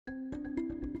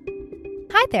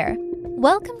Hi there.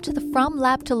 Welcome to the From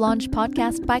Lab to Launch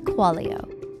podcast by Qualio,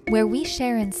 where we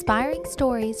share inspiring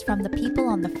stories from the people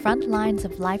on the front lines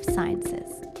of life sciences.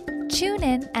 Tune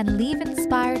in and leave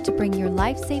inspired to bring your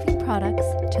life-saving products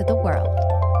to the world.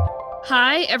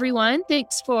 Hi, everyone.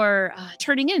 Thanks for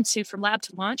turning in to From Lab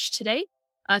to Launch today.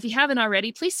 If you haven't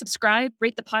already, please subscribe,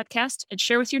 rate the podcast, and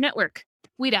share with your network.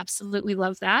 We'd absolutely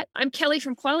love that. I'm Kelly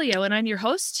from Qualio, and I'm your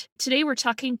host. Today, we're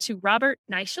talking to Robert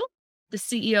Neischl, the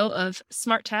CEO of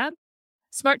SmartTab.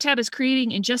 SmartTab is creating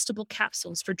ingestible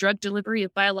capsules for drug delivery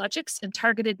of biologics and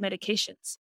targeted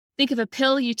medications. Think of a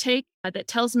pill you take that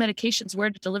tells medications where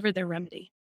to deliver their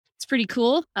remedy. It's pretty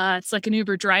cool. It's like an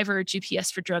Uber driver or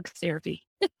GPS for drug therapy.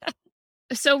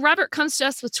 So Robert comes to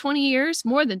us with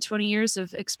more than 20 years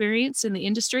of experience in the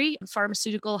industry.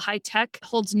 Pharmaceutical high tech,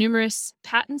 holds numerous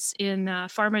patents in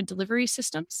pharma delivery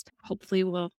systems. Hopefully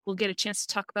we'll get a chance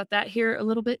to talk about that here a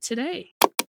little bit today.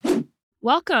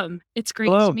 Welcome. It's great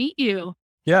to meet you.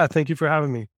 Yeah, thank you for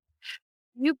having me.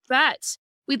 You bet.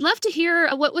 We'd love to hear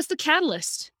what was the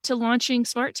catalyst to launching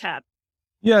SmartTab?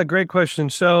 Yeah, great question.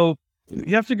 So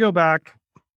you have to go back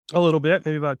a little bit,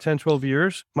 maybe about 10, 12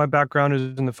 years. My background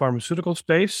is in the pharmaceutical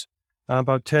space.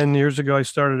 About 10 years ago, I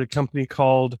started a company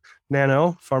called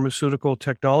Nano Pharmaceutical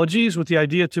Technologies with the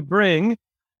idea to bring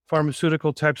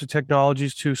pharmaceutical types of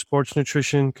technologies to sports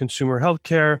nutrition, consumer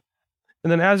healthcare. And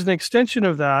then as an extension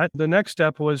of that, the next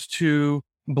step was to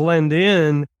blend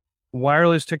in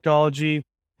wireless technology,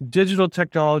 digital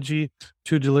technology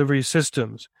to delivery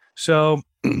systems. So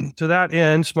to that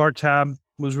end, SmartTab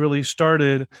was really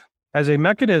started as a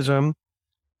mechanism,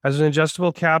 as an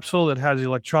ingestible capsule that has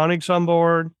electronics on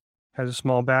board, has a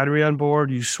small battery on board.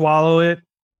 You swallow it,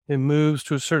 it moves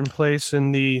to a certain place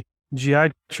in the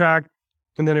GI tract,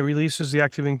 and then it releases the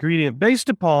active ingredient based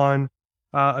upon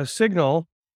a signal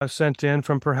sent in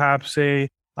from perhaps a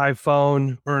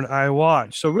iPhone or an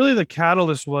iWatch. So really the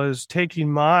catalyst was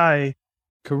taking my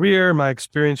career, my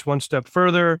experience one step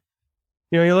further.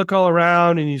 You know, you look all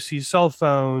around and you see cell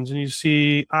phones and you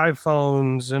see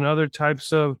iPhones and other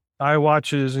types of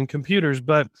iWatches and computers.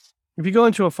 But if you go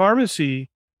into a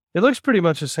pharmacy, it looks pretty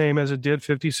much the same as it did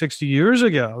 50, 60 years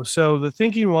ago. So the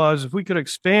thinking was if we could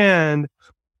expand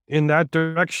in that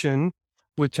direction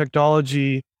with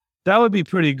technology, that would be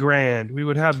pretty grand. We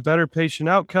would have better patient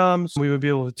outcomes. We would be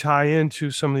able to tie into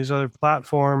some of these other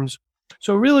platforms.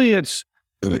 So really it's,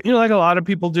 like a lot of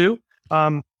people do,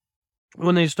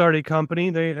 when they start a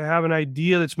company, they have an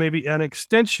idea that's maybe an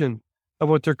extension of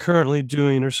what they're currently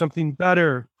doing or something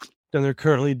better than they're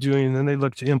currently doing. And then they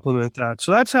look to implement that.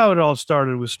 So that's how it all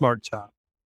started with SmartTab.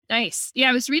 Nice. Yeah,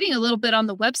 I was reading a little bit on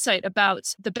the website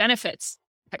about the benefits,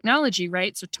 technology,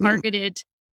 right? So targeted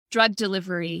drug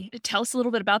delivery. Tell us a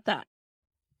little bit about that.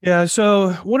 Yeah.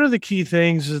 So one of the key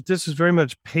things is this is very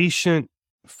much patient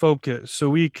focused. So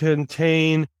we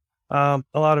contain a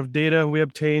lot of data we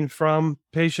obtain from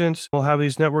patients. We'll have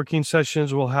these networking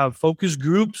sessions. We'll have focus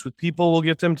groups with people. We'll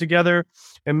get them together.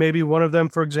 And maybe one of them,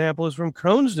 for example, is from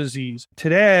Crohn's disease.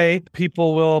 Today,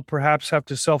 people will perhaps have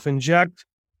to self-inject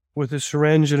with a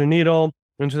syringe and a needle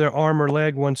into their arm or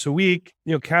leg once a week.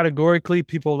 Categorically,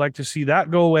 people like to see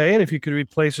that go away. And if you could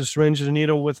replace a syringe and a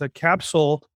needle with a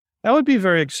capsule, that would be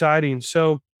very exciting.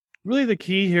 So really the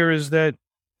key here is that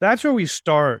that's where we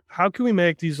start. How can we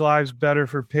make these lives better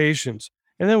for patients?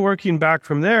 And then working back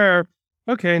from there,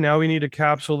 okay, now we need a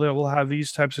capsule that will have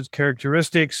these types of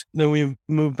characteristics. Then we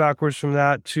move backwards from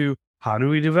that to how do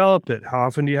we develop it? How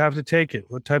often do you have to take it?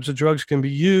 What types of drugs can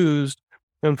be used?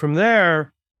 And from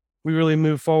there, we really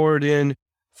move forward in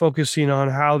focusing on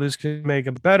how this can make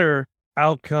a better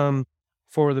outcome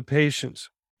for the patients.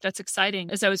 That's exciting.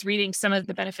 As I was reading some of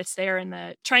the benefits there and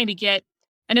I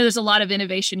know there's a lot of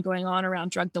innovation going on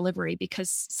around drug delivery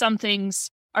because some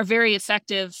things are very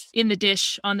effective in the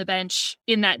dish, on the bench,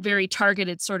 in that very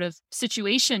targeted sort of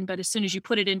situation. But as soon as you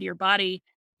put it into your body,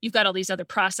 you've got all these other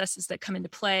processes that come into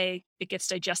play. It gets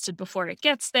digested before it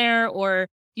gets there, or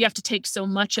you have to take so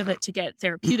much of it to get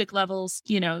therapeutic levels,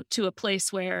 to a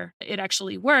place where it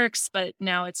actually works, but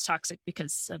now it's toxic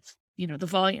because of, the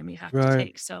volume you have to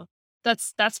take. So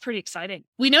that's pretty exciting.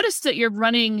 We noticed that you're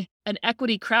running an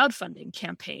equity crowdfunding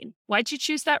campaign. Why'd you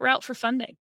choose that route for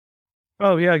funding?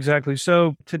 Oh, yeah, exactly.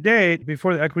 So to date,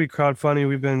 before the equity crowdfunding,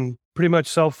 we've been pretty much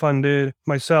self-funded.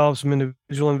 Myself, some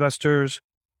individual investors,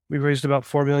 we've raised about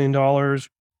 $4 million.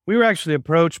 We were actually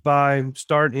approached by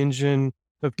Start Engine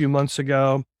a few months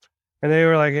ago, and they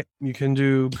were like, you can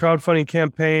do crowdfunding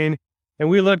campaign. And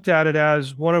we looked at it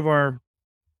as one of our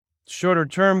shorter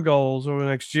term goals over the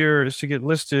next year is to get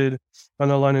listed on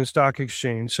the London Stock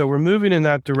Exchange. So we're moving in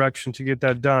that direction to get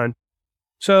that done.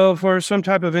 So for some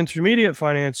type of intermediate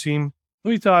financing,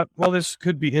 we thought, well, this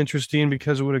could be interesting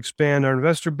because it would expand our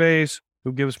investor base, it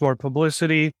would give us more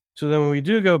publicity. So then when we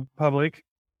do go public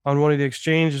on one of the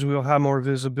exchanges, we will have more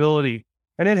visibility.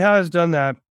 And it has done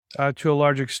that to a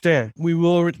large extent. We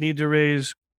will need to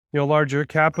raise, larger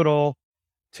capital,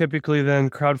 typically than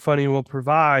crowdfunding will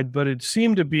provide, but it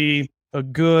seemed to be a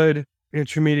good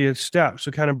intermediate step.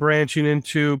 So kind of branching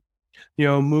into,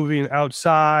 moving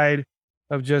outside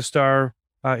of just our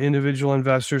individual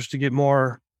investors to get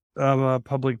more of a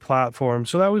public platform.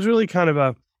 So that was really kind of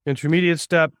a intermediate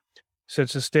step,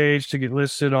 sets the stage to get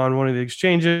listed on one of the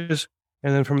exchanges.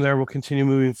 And then from there, we'll continue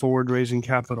moving forward, raising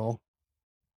capital.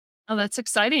 Oh, that's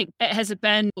exciting. Has it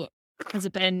been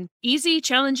easy,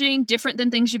 challenging, different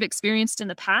than things you've experienced in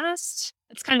the past?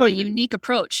 It's kind of a unique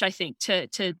approach, I think,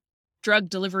 to drug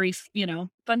delivery,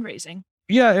 fundraising.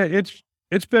 Yeah,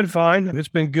 it's been fine. It's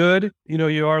been good.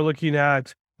 You are looking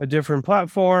at a different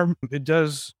platform. It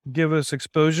does give us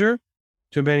exposure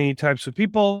to many types of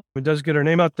people. It does get our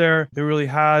name out there. It really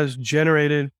has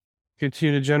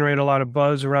continue to generate a lot of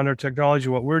buzz around our technology,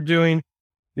 what we're doing.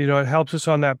 It helps us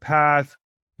on that path,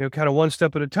 kind of one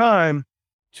step at a time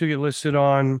to get listed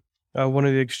on one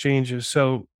of the exchanges.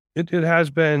 So it has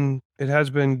been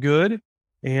good.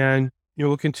 And,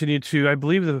 we'll continue to, I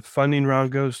believe the funding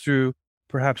round goes through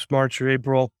perhaps March or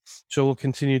April. So we'll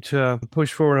continue to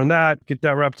push forward on that, get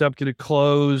that wrapped up, get it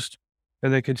closed,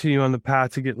 and then continue on the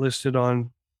path to get listed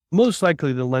on most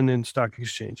likely the London Stock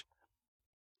Exchange.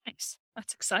 Nice.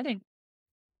 That's exciting.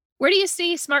 Where do you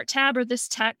see SmartTab or this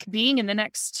tech being in the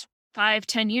next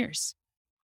 5-10 years?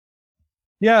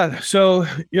 Yeah. So,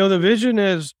 the vision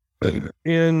is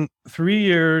in 3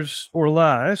 years or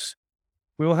less,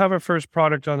 we will have our first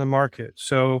product on the market.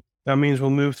 So that means we'll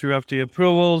move through FDA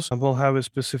approvals. We'll have a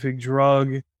specific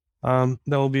drug that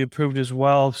will be approved as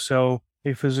well. So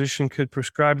a physician could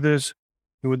prescribe this.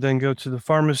 You would then go to the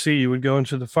pharmacy. You would go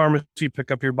into the pharmacy,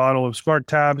 pick up your bottle of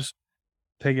SmartTabs,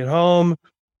 take it home,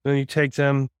 then you take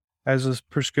them as the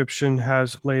prescription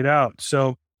has laid out.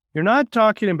 So you're not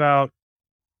talking about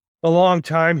a long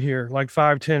time here, like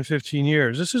 5, 10, 15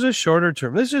 years. This is a shorter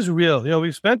term. This is real.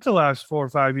 We've spent the last 4 or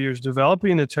 5 years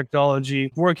developing the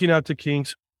technology, working out the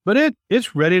kinks, but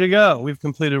it's ready to go. We've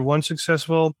completed one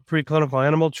successful preclinical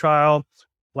animal trial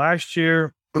last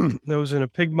year. That was in a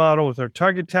pig model with our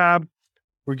target tab.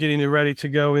 We're getting it ready to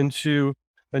go into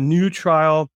a new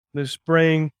trial this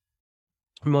spring,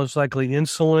 most likely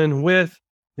insulin with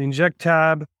the inject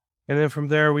tab. And then from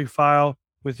there, we file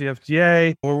with the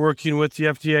FDA. We're working with the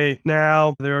FDA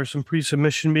now. There are some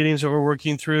pre-submission meetings that we're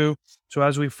working through. So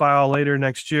as we file later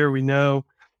next year, we know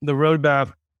the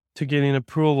roadmap to getting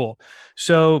approval.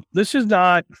 So this is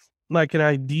not like an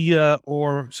idea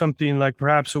or something like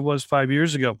perhaps it was 5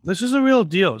 years ago. This is a real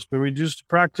deal. It's been reduced to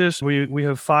practice. We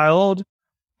have filed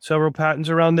several patents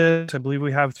around this. I believe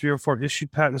we have 3 or 4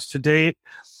 issued patents to date.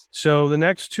 So the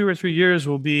next 2 or 3 years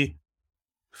will be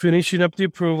finishing up the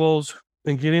approvals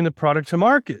and getting the product to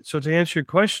market. So to answer your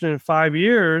question, in 5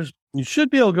 years, you should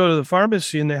be able to go to the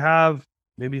pharmacy and they have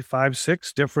maybe 5,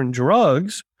 6 different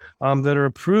drugs that are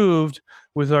approved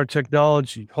with our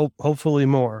technology, hopefully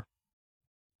more.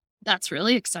 That's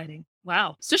really exciting.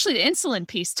 Wow. Especially the insulin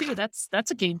piece too. That's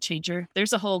a game changer.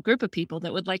 There's a whole group of people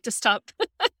that would like to stop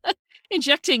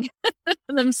injecting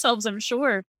themselves, I'm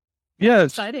sure. Yeah.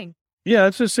 Exciting. Yeah,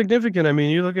 it's a significant. I mean,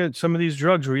 you look at some of these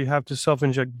drugs where you have to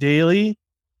self-inject daily.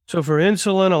 So for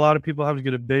insulin, a lot of people have to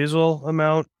get a basal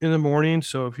amount in the morning.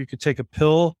 So if you could take a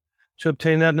pill to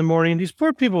obtain that in the morning, these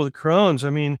poor people with Crohn's,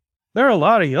 I mean, there are a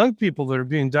lot of young people that are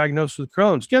being diagnosed with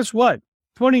Crohn's. Guess what?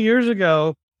 20 years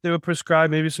ago, they would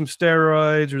prescribe maybe some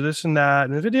steroids or this and that.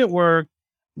 And if it didn't work,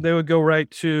 they would go right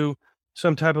to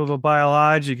some type of a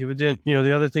biologic. If it didn't,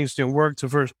 the other things didn't work. So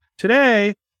first,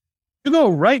 today, you go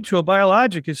right to a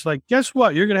biologic. It's like, guess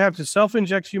what? You're going to have to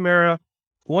self-inject Humira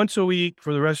once a week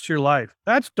for the rest of your life.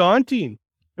 That's daunting.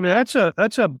 I mean, that's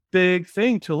a big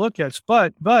thing to look at.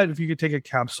 But if you could take a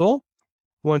capsule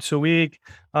once a week.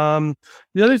 The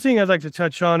other thing I'd like to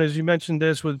touch on is you mentioned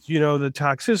this with, the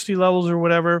toxicity levels or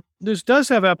whatever. This does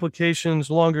have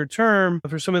applications longer term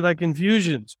for something like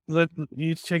infusions.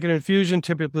 You take an infusion,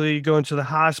 typically you go into the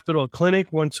hospital or clinic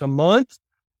once a month.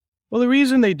 Well, the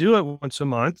reason they do it once a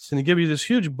month and they give you this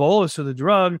huge bolus of the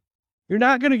drug, you're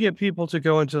not going to get people to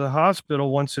go into the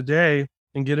hospital once a day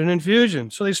and get an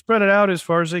infusion. So they spread it out as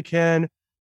far as they can.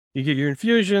 You get your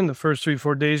infusion. The first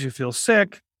 3-4 days, you feel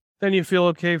sick. Then you feel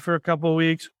okay for a couple of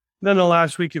weeks. Then the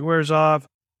last week it wears off.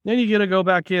 Then you get to go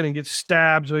back in and get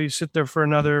stabbed. So you sit there for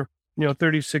another,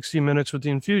 30, 60 minutes with the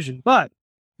infusion. But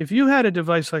if you had a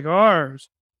device like ours,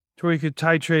 to where you could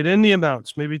titrate in the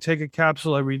amounts, maybe take a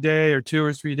capsule every day or 2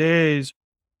 or 3 days,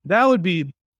 that would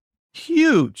be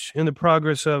huge in the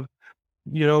progress of,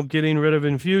 getting rid of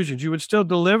infusions. You would still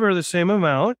deliver the same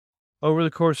amount over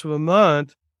the course of a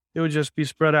month. It would just be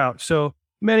spread out. So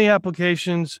many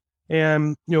applications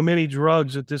and, many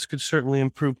drugs that this could certainly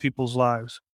improve people's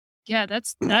lives. Yeah,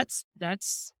 that's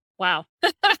wow.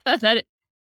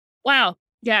 Wow.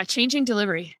 Yeah, changing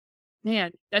delivery.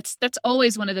 Man, that's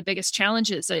always one of the biggest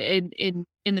challenges in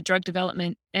the drug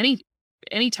development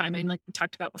anytime. And like we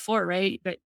talked about before, right?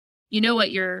 But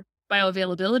what your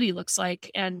bioavailability looks like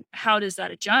and how does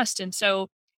that adjust? And so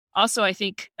also I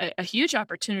think a huge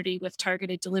opportunity with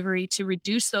targeted delivery to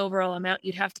reduce the overall amount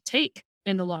you'd have to take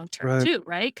in the long term too,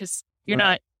 right? Because you're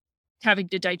not having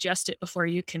to digest it before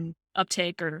you can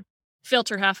uptake or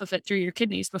filter half of it through your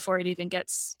kidneys before it even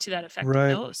gets to that effective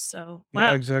dose. So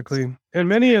wow. Yeah, exactly. And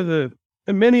many of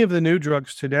the new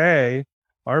drugs today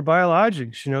are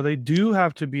biologics. They do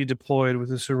have to be deployed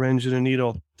with a syringe and a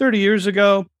needle. 30 years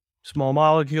ago, small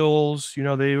molecules,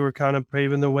 they were kind of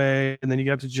paving the way. And then you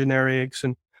got the generics,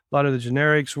 and a lot of the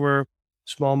generics were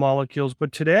small molecules.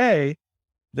 But today,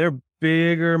 they're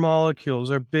bigger molecules,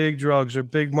 they're big drugs, they're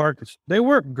big markets. They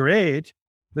work great.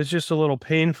 It's just a little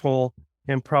painful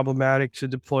and problematic to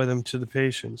deploy them to the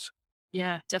patients.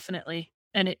 Yeah, definitely.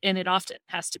 And it often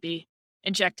has to be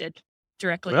injected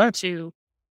directly into,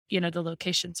 the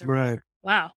locations.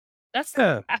 Wow.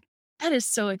 That is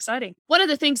so exciting. One of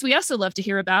the things we also love to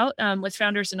hear about with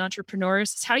founders and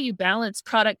entrepreneurs is how you balance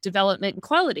product development and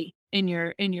quality in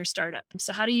your startup.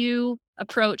 So how do you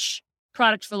approach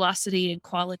product velocity and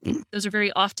quality? Those are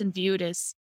very often viewed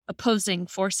as opposing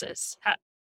forces.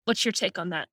 What's your take on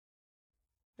that?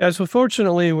 Yeah, so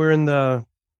fortunately, we're in the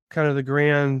kind of the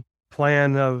grand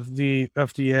plan of the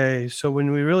FDA. So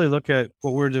when we really look at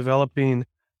what we're developing,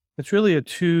 it's really a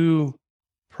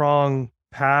two-prong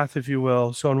path, if you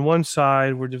will. So on one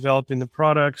side, we're developing the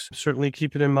products, certainly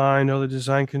keeping in mind all the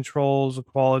design controls, the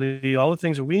quality, all the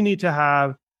things that we need to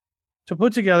have to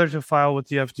put together to file with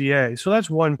the FDA. So that's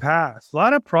one path. A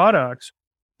lot of products,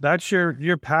 that's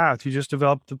your path. You just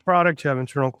develop the product, you have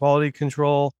internal quality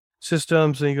control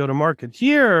systems, and you go to market.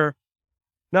 Here,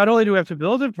 not only do we have to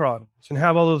build the products and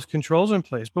have all those controls in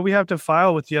place, but we have to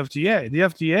file with the FDA. The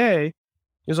FDA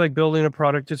is like building a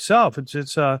product itself.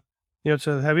 It's a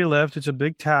heavy lift. It's a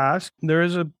big task. There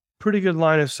is a pretty good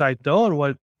line of sight though on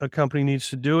what a company needs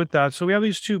to do with that. So we have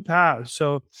these two paths.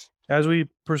 So as we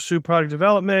pursue product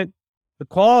development, the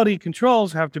quality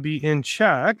controls have to be in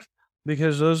check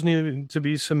because those need to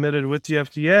be submitted with the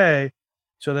FDA.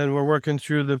 So then we're working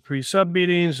through the pre-sub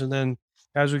meetings, and then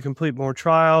as we complete more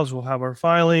trials, we'll have our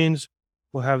filings,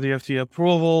 we'll have the FDA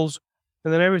approvals,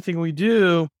 and then everything we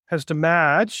do has to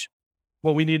match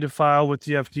what we need to file with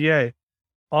the FDA.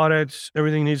 Audits,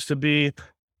 everything needs to be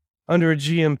under a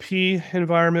GMP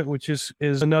environment, which is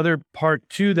another part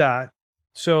to that.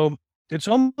 So it's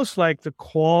almost like the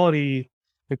quality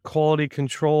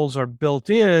controls are built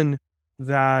in,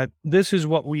 that this is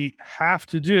what we have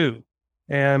to do.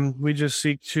 And we just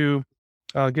seek to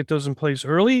get those in place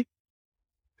early.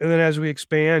 And then as we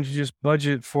expand, you just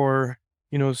budget for,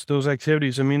 those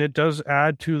activities. I mean, it does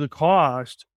add to the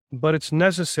cost, but it's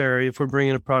necessary if we're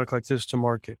bringing a product like this to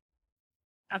market.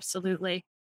 Absolutely.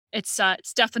 It's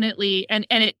definitely, and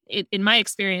it in my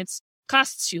experience,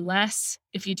 costs you less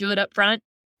if you do it up front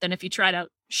than if you try to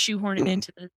shoehorn it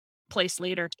into the place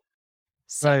later.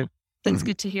 So that's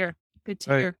good to hear. Good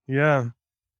to hear. Yeah.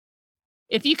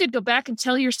 If you could go back and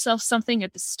tell yourself something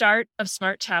at the start of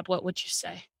SmartTab, what would you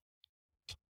say?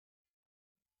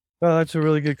 Well, that's a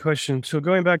really good question. So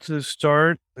going back to the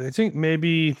start, I think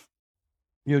maybe,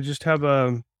 just have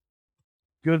a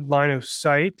good line of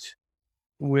sight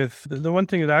with the one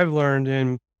thing that I've learned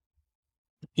in,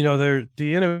 the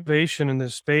innovation in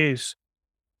this space,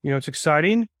 it's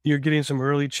exciting. You're getting some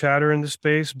early chatter in the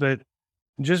space, but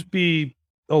just be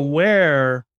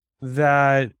aware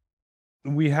that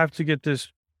we have to get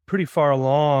this pretty far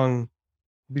along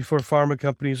before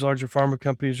larger pharma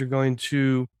companies are going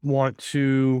to want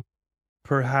to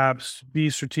perhaps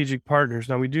be strategic partners.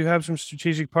 Now, we do have some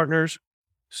strategic partners,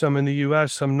 some in the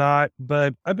US, some not,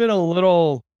 but I've been a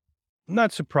little,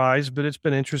 not surprised, but it's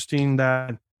been interesting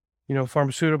that,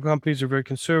 pharmaceutical companies are very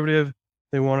conservative.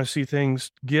 They want to see things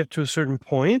get to a certain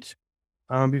point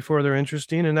before they're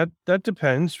interesting. And that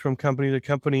depends from company to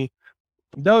company.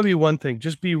 That would be one thing.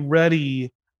 Just be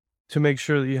ready to make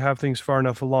sure that you have things far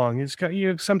enough along.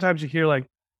 Sometimes you hear like,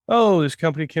 oh, this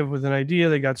company came up with an idea,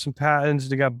 they got some patents,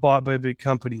 they got bought by a big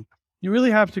company. You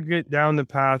really have to get down the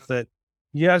path that,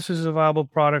 yes, this is a viable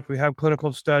product. We have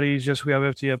clinical studies. Yes, we have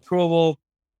FDA approval.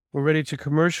 We're ready to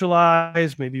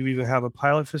commercialize. Maybe we even have a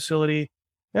pilot facility,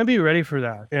 and be ready for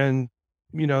that. And,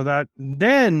 that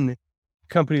then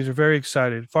companies are very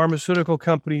excited. Pharmaceutical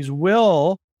companies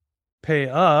will pay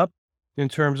up in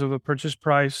terms of a purchase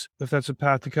price if that's a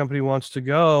path the company wants to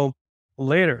go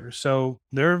later. So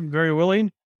they're very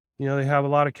willing. They have a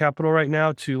lot of capital right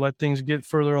now to let things get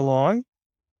further along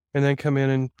and then come in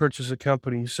and purchase a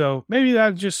company. So maybe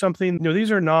that's just something,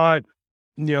 these are not,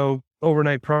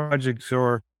 overnight projects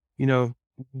or,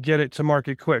 get it to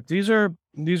market quick. These are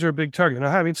a big target. Now,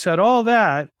 having said all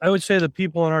that, I would say the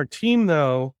people on our team,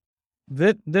 though,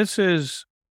 that this is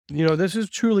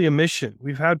truly a mission.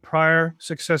 We've had prior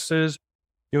successes.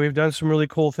 We've done some really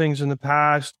cool things in the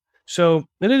past. So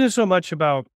it isn't so much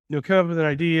about, come up with an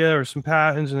idea or some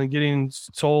patents and then getting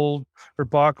sold or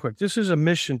bought quick. This is a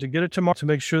mission to get it to market, to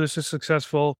make sure this is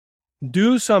successful,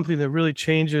 do something that really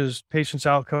changes patients'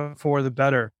 outcome for the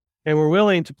better. And we're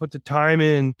willing to put the time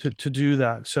in to do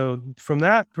that. So from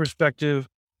that perspective,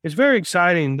 it's very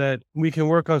exciting that we can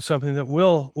work on something that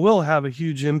will have a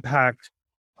huge impact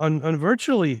on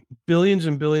virtually billions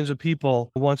and billions of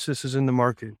people once this is in the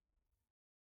market.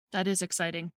 That is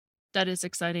exciting. That is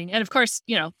exciting. And of course,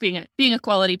 being a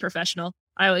quality professional,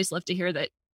 I always love to hear that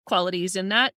quality is in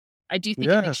that. I do think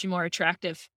it makes you more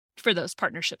attractive for those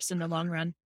partnerships in the long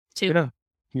run too. Yeah.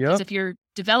 Because if you're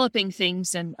developing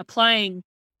things and applying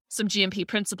some GMP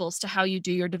principles to how you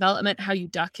do your development, how you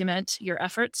document your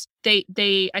efforts, I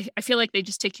feel like they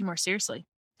just take you more seriously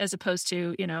as opposed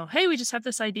to, hey, we just have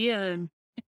this idea and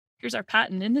here's our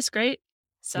patent. Isn't this great?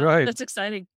 So that's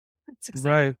exciting. That's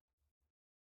exciting. Right.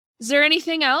 Is there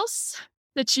anything else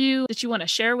that you want to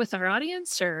share with our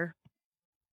audience or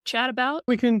chat about?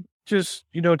 We can just,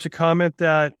 to comment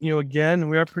that, again,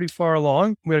 we are pretty far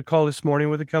along. We had a call this morning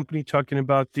with a company talking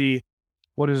about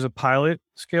what does a pilot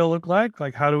scale look like?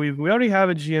 Like, how do we already have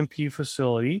a GMP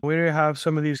facility. We already have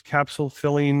some of these capsule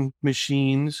filling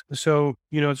machines. So,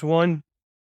 it's one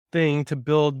thing to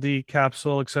build the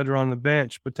capsule, et cetera, on the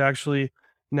bench, but to actually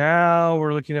now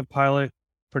we're looking at pilot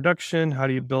production. How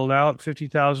do you build out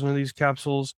 50,000 of these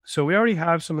capsules? So we already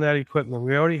have some of that equipment.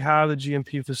 We already have the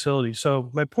GMP facility. So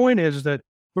my point is that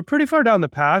we're pretty far down the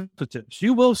path with this.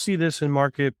 You will see this in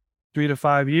market 3 to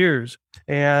 5 years.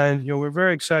 And, we're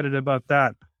very excited about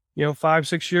that.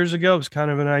 5-6 years ago, it was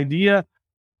kind of an idea.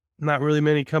 Not really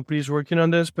many companies working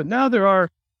on this, but now there are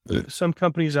some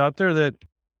companies out there that,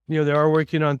 they are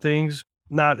working on things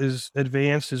not as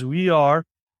advanced as we are,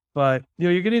 but,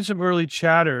 you're getting some early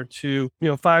chatter to,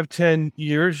 5-10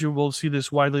 years, you will see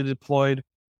this widely deployed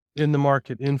in the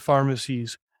market, in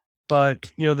pharmacies.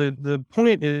 But, the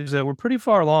point is that we're pretty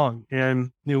far along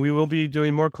and, we will be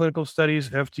doing more clinical studies,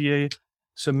 FDA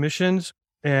submissions.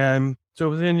 And so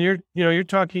within you're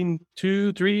talking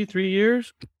 3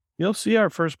 years, you'll see our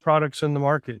first products in the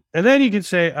market. And then you can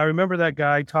say, I remember that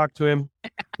guy, I talked to him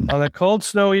on that cold,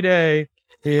 snowy day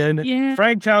in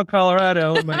Franktown,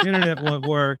 Colorado. My internet won't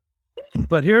work.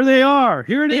 But here they are.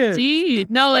 Here it is. Indeed.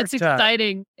 No, it's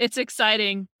exciting. It's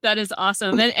exciting. That is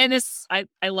awesome. And this, I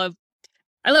love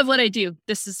what I do.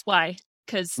 This is why.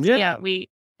 Because we,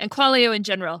 and Qualio in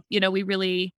general,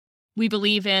 we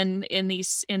believe in the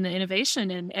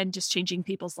innovation and just changing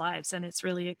people's lives. And it's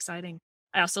really exciting.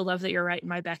 I also love that you're right in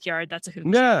my backyard. That's a hoop.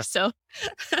 Yeah. So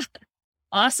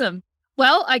awesome.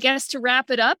 Well, I guess to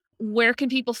wrap it up, where can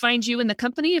people find you in the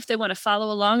company if they want to follow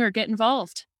along or get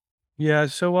involved? Yeah.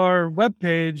 So our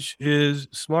webpage is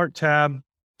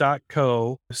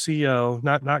smarttab.co,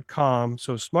 not com.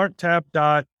 So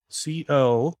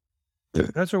smarttab.co.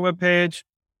 That's our webpage.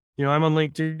 I'm on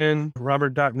LinkedIn,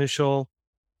 Robert.Nischel.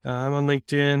 I'm on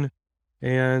LinkedIn,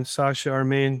 and Sasha, our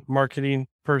main marketing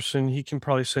person, he can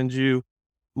probably send you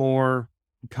more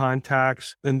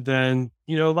contacts. And then,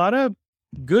 a lot of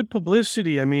good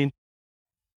publicity. I mean,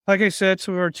 like I said,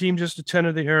 some of our team just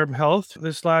attended the Arab Health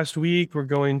this last week.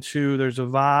 There's a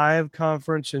VIVE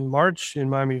conference in March in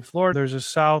Miami, Florida. There's a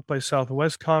South by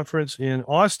Southwest conference in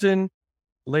Austin,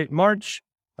 late March.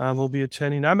 We'll be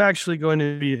attending. I'm actually going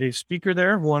to be a speaker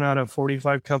there, one out of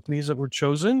 45 companies that were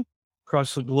chosen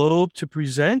across the globe to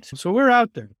present. So we're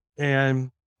out there.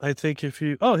 And I think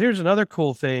here's another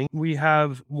cool thing. We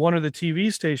have one of the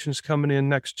TV stations coming in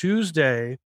next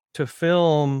Tuesday to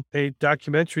film a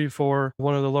documentary for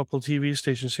one of the local TV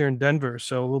stations here in Denver.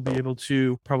 So we'll be able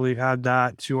to probably add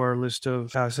that to our list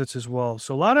of assets as well.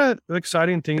 So a lot of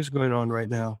exciting things going on right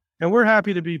now. And we're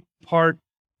happy to be part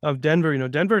of Denver.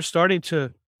 Denver is starting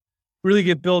to really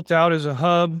get built out as a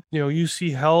hub.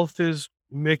 UC Health is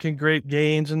making great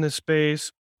gains in this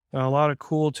space. A lot of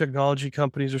cool technology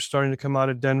companies are starting to come out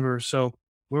of Denver. So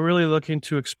we're really looking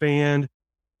to expand,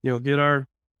 get our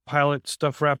pilot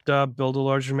stuff wrapped up, build a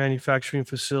larger manufacturing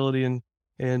facility,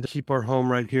 and keep our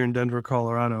home right here in Denver,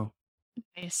 Colorado.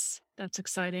 Nice. That's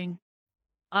exciting.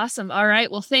 Awesome. All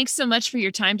right. Well, thanks so much for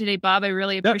your time today, Bob. I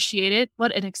really appreciate it.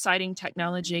 What an exciting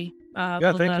technology. Thank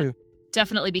you.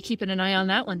 Definitely be keeping an eye on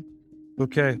that one.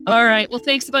 Okay. All right. Well,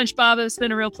 thanks a bunch, Bob. It's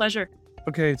been a real pleasure.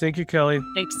 Okay. Thank you, Kelly.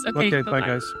 Thanks. Okay. Bye,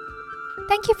 guys.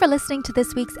 Thank you for listening to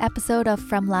this week's episode of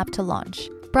From Lab to Launch,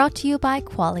 brought to you by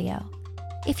Qualio.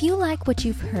 If you like what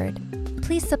you've heard,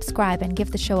 please subscribe and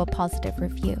give the show a positive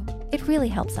review. It really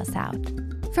helps us out.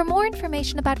 For more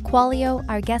information about Qualio,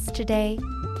 our guest today,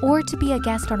 or to be a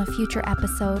guest on a future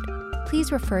episode,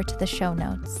 please refer to the show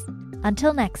notes.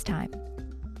 Until next time.